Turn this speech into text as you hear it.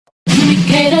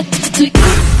cater to you.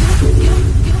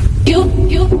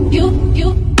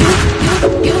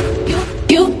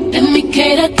 Let me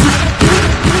cater to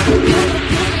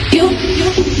you.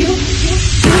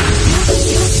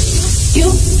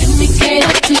 Let me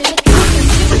cater to you.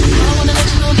 I wanna let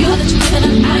you know that you that I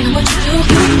like what you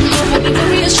do. I can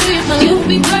reassure you, you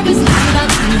be nervous without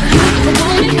you. If I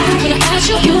want it, I'm gonna ask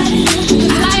you. You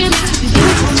fly in to be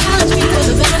challenge me for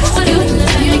the better for you.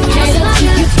 Let me cater to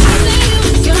you.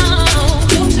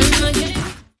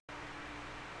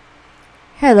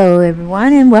 Hello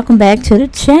everyone, and welcome back to the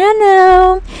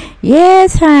channel.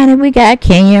 Yes, honey, we got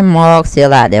Kenya and Marc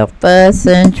still out there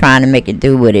fussing, trying to make it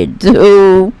do what it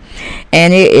do.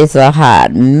 And it is a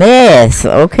hot mess.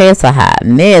 Okay, it's a hot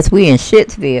mess. We in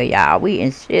Shitsville, y'all. We in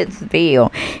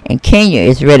Shitsville. And Kenya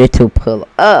is ready to pull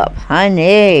up,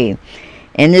 honey.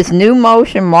 In this new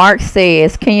motion, Marc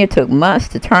says Kenya took months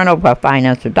to turn over her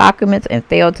financial documents and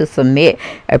failed to submit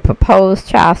a proposed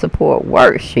child support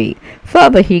worksheet.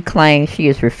 Further, he claims she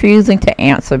is refusing to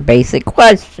answer basic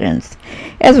questions.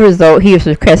 As a result, he is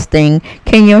requesting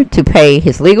Kenya to pay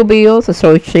his legal bills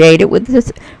associated with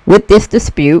this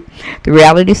dispute. The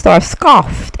reality star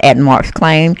scoffed at Marc's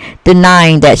claim,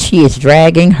 denying that she is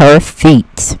dragging her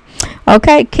feet.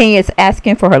 Okay, Kenya is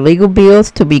asking for her legal bills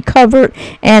to be covered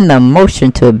and the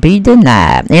motion to be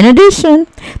denied. In addition,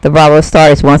 the Bravo star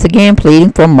is once again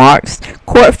pleading for Marc's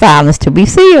court filings to be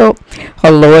sealed.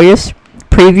 Her lawyers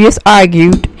previously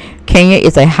argued Kenya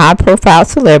is a high-profile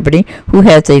celebrity who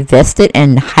has a vested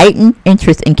and heightened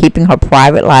interest in keeping her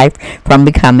private life from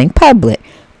becoming public.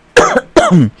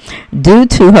 Due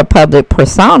to her public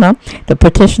persona, the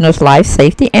petitioner's life,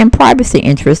 safety, and privacy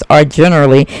interests are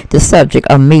generally the subject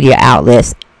of media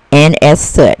outlets, and as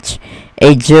such,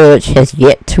 a judge has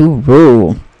yet to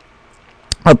rule.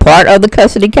 A part of the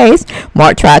custody case,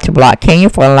 Marc tried to block Kenya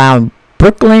for allowing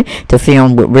Brooklyn to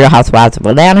film with Real Housewives of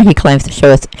Atlanta. He claims the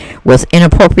show was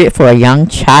inappropriate for a young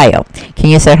child.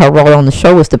 Kenya said her role on the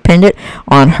show was dependent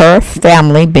on her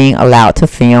family being allowed to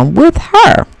film with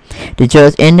her. The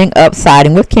judge ending up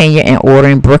siding with Kenya and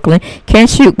ordering Brooklyn can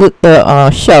shoot with the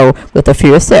show, with a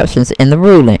few exceptions in the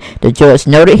ruling. The judge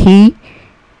noted he,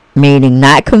 meaning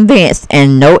not convinced,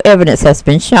 and no evidence has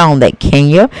been shown that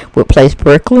Kenya would place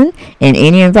Brooklyn in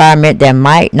any environment that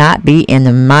might not be in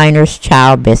the minor's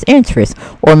child's best interest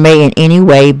or may in any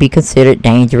way be considered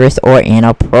dangerous or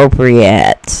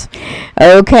inappropriate.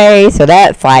 Okay, so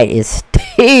that fight is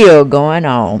still going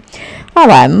on. All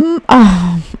right,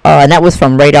 and that was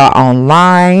from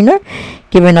radaronline,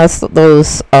 giving us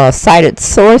those cited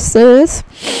sources.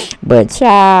 But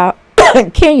child,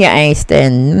 Kenya ain't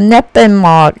standing nothing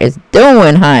Marc is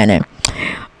doing, honey.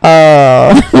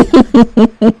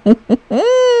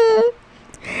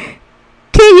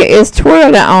 Kenya is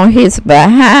twirling on his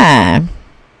behind.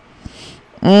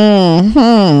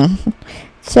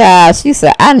 Child, she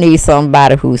said, I need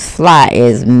somebody who's fly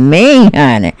as me,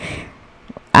 honey.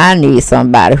 I need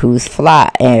somebody who's fly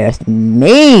as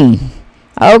me.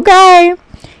 Okay?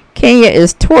 Kenya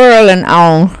is twirling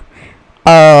on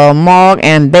Marc,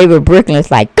 and baby Brooklyn is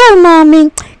like, go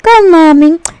mommy, go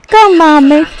mommy, go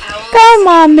mommy, go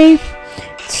mommy.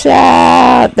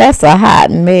 Child, that's a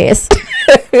hot mess.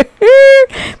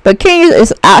 But Kenya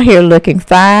is out here looking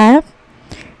fine,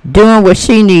 doing what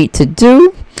she need to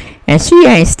do, and she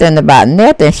ain't stunned about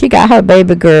nothing. She got her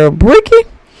baby girl Bricky,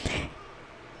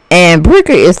 and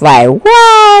Bricky is like,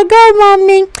 wow, go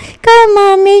mommy,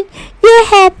 you're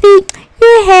happy,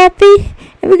 you're happy.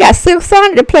 And we got Silk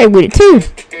Sonic to play with it too.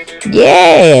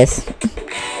 Yes.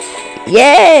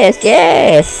 Yes,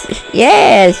 yes,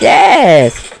 yes,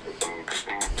 yes.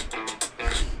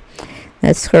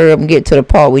 Let's hurry up and get to the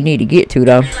part we need to get to,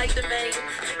 though.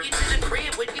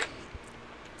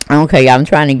 Okay, I'm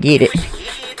trying to get it.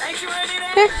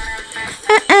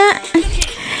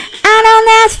 I don't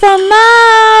ask for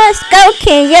much. Go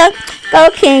Kenya, go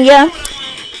Kenya.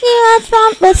 You are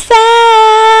Trump was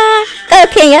fair. Go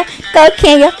Kenya, go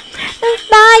Kenya.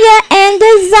 Fire and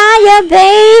desire,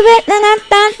 baby.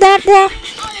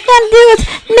 Gotta do is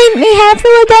meet me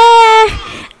halfway there.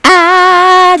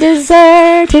 I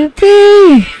deserve to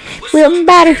be with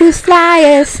somebody who's fly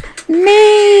as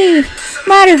me.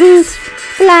 Somebody who's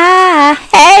fly.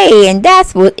 Hey, and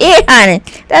that's what it, honey.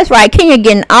 That's right. Kenya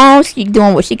getting on. She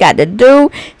doing what she got to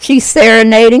do. She's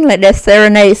serenading. Let that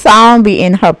serenade song be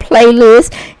in her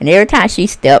playlist. And every time she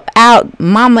step out,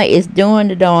 mama is doing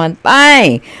the darn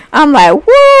thing. I'm like,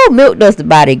 woo, milk does the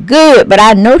body good. But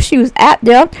I know she was out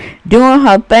there doing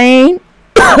her thing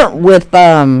with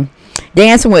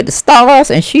Dancing with the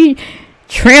Stars, and she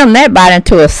trim that body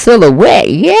into a silhouette.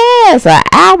 Yes, an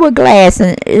hourglass,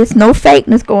 and it's no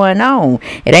fakeness going on.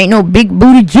 It ain't no big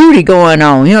booty Judy going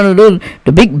on. You know,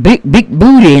 the big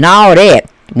booty and all that.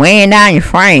 Weighing down your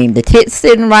frame. The tits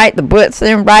sitting right, the butt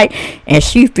sitting right, and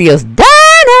she feels dynamite.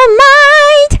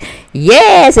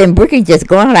 Yes, and Bricky just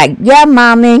going like, yo,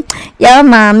 mommy, yo,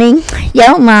 mommy,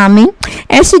 yo, mommy.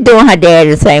 And she doing her daddy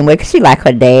the same way, because she like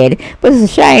her daddy. But it's a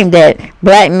shame that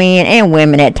black men and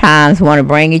women at times want to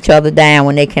bring each other down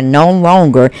when they can no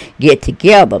longer get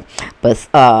together. But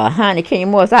honey,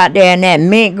 Kenyamoore's out there in that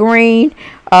mint green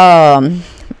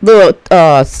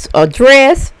little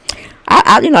dress.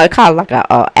 I you know, I call it like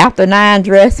a after 9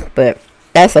 dress, but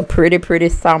that's a pretty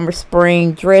summer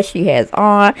spring dress she has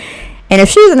on. And if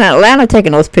she's in Atlanta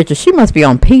taking those pictures, she must be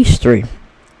on Peachtree.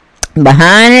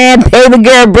 Behind that baby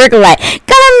girl Brick like,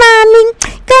 go mommy,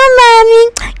 go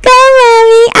mommy, go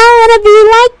mommy, I wanna be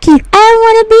like you, I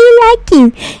wanna be like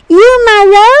you. You my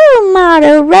role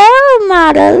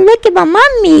model, look at my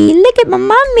mommy, look at my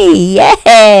mommy,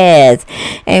 yes.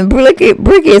 And Bricky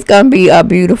is gonna be a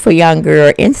beautiful young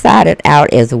girl inside and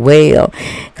out as well.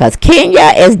 Cause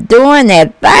Kenya is doing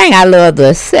that thing. I love the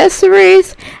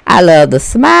accessories, I love the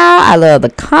smile, I love the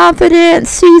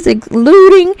confidence she's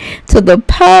exuding to the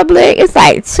public. It's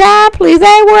like, child, please, I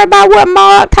ain't worried about what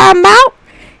Marc talking about.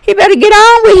 He better get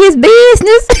on with his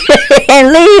business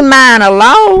and leave mine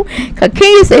alone. Because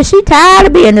Kenya said she tired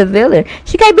of being the villain.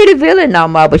 She can't be the villain no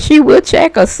more, but she will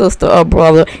check her sister or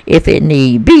brother if it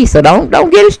need be. So don't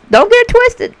get it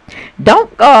twisted.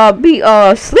 Don't be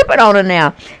slipping on her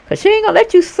now. Because she ain't going to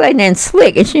let you say nothing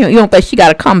slick. And you don't think she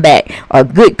got a comeback or a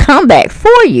good comeback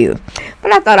for you.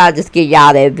 But I thought I'd just give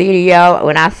y'all that video.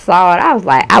 When I saw it, I was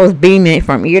like, I was beaming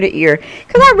from ear to ear.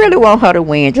 Because I really want her to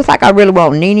win. Just like I really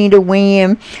want Nene to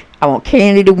win. I want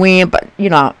Candy to win. But, you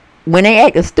know, when they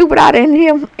acting stupid out in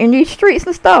here, in these streets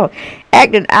and stuff,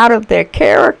 acting out of their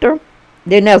character,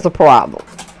 then there's a problem.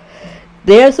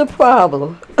 There's a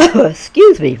problem.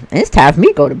 Excuse me. And it's time for me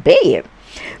to go to bed.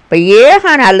 But yeah,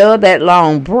 honey, I love that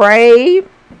long braid.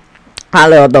 I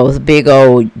love those big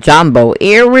old jumbo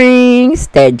earrings.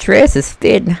 That dress is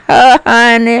fitting her,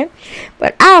 honey.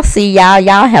 But I'll see y'all.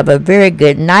 Y'all have a very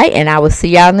good night. And I will see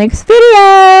y'all next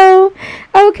video.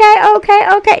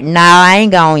 Okay. No, I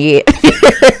ain't gone yet.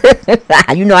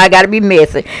 You know I gotta be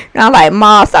messy. Now I'm like,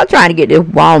 Mom, stop trying to get this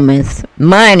woman's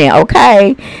money,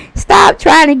 okay? Stop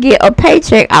trying to get a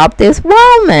paycheck off this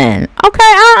woman. Okay,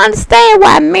 I don't understand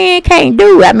why men can't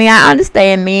do it. I mean, I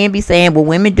understand men be saying, well,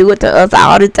 women do it to us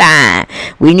all the time.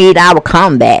 We need our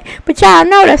comeback. But y'all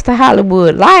know that's the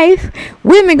Hollywood life.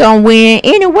 Women gonna win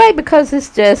anyway because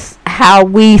it's just how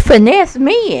we finesse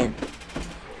men.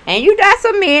 And you got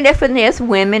some men that finesse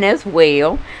women as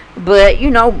well. But, you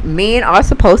know, men are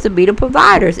supposed to be the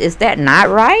providers. Is that not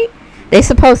right? They're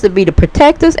supposed to be the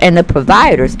protectors and the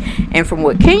providers. And from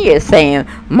what Kenya is saying,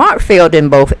 Marc failed in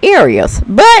both areas.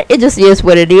 But it just is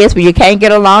what it is. When you can't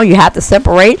get along, you have to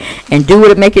separate and do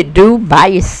what it make it do by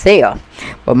yourself.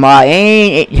 But Marc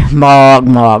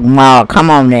Marc,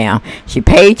 come on now. She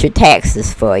paid your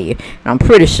taxes for you. And I'm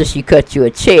pretty sure she cut you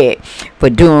a check for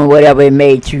doing whatever it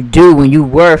made you do when you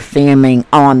were filming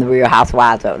on the Real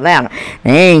Housewives of Atlanta.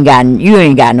 You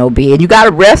ain't got no bed. You got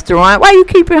a restaurant. Why you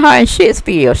keeping her in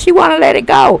Shitsfield? She want to let it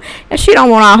go. And she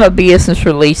don't want all her business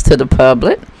released to the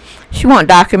public. She want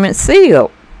documents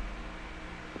sealed.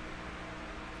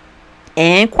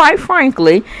 And quite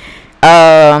frankly,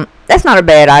 that's not a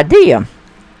bad idea.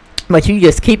 But you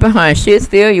just keeping her in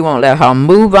Shitsfield. You won't let her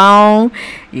move on.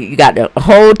 You got the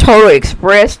whole Total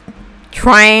Express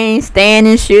train staying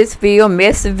in Shitsfield,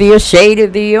 Messaville,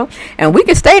 Shadyville. And we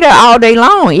can stay there all day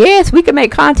long. Yes, we can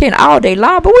make content all day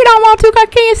long. But we don't want to because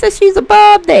Kenya says she's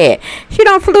above that. She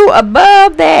don't flew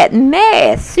above that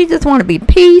mess. She just want to be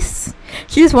peace.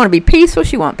 She just want to be peaceful.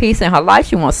 She wants peace in her life.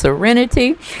 She wants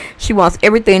serenity. She wants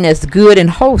everything that's good and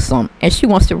wholesome. And she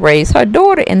wants to raise her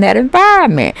daughter in that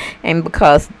environment. And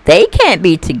because they can't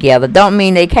be together, don't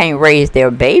mean they can't raise their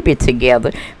baby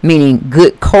together. Meaning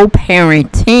good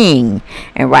co-parenting.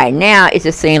 And right now, it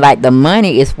just seems like the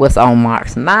money is what's on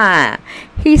Marc's mind.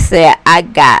 He said, I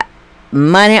got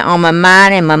money on my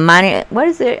mind and my money. What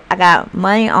is it? I got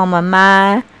money on my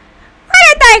mind. Why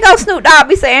that thing go Snoop Dogg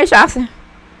be saying, Shawson?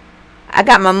 I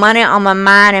got my money on my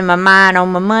mind and my mind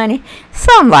on my money.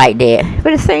 Something like that.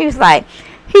 But it seems like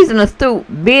he's an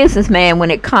astute businessman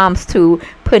when it comes to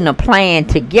putting a plan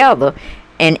together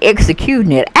and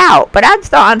executing it out. But I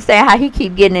just don't understand how he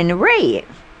keep getting in the red.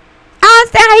 I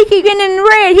understand how he keep getting in the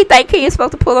red. He think he's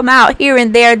supposed to pull him out here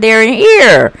and there, there and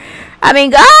here. I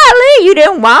mean, golly, you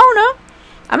didn't want him.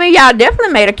 I mean, y'all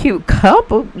definitely made a cute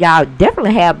couple. Y'all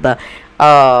definitely have the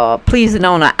pleasing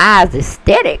on her eyes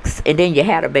aesthetics, and then you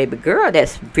had a baby girl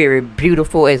that's very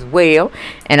beautiful as well.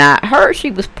 And I heard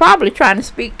she was probably trying to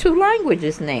speak 2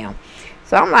 languages now.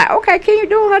 So I'm like, okay, Kenya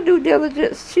doing her due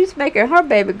diligence. She's making her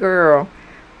baby girl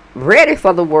ready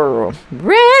for the world,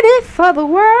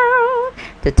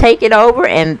 to take it over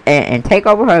and take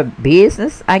over her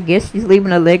business. I guess she's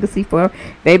leaving a legacy for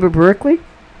baby Brooklyn,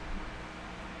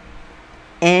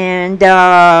 and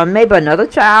maybe another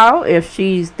child if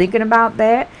she's thinking about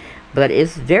that. But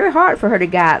it's very hard for her to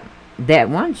get that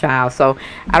one child. So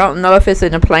I don't know if it's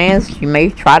in the plans. She may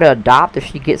try to adopt if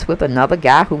she gets with another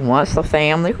guy who wants a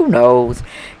family. Who knows?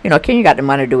 You know, Kenya got the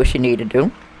money to do what she need to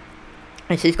do,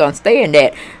 and she's gonna stay in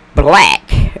that black.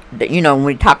 You know, when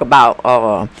we talk about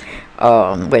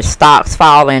where stocks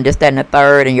falling, this, that, and the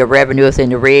third, and your revenue is in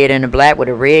the red and the black. Well,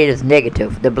 the red is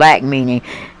negative. The black meaning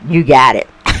you got it.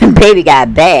 Baby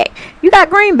got back. You got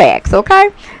greenbacks, okay?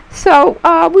 So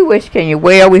we wish Kenya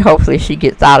well. We hopefully she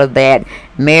gets out of that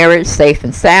marriage safe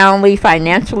and soundly.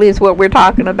 Financially is what we're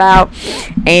talking about.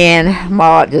 And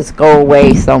Marc just go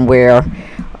away somewhere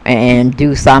and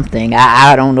do something.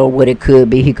 I don't know what it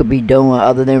could be. He could be doing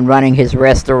other than running his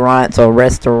restaurant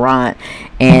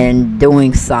and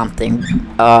doing something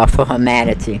for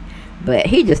humanity. But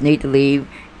he just need to leave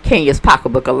Kenya's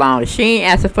pocketbook alone. If she ain't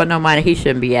asking for no money, he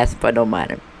shouldn't be asking for no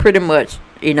money. Pretty much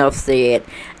enough said,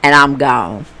 and I'm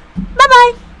gone. Bye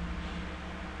bye.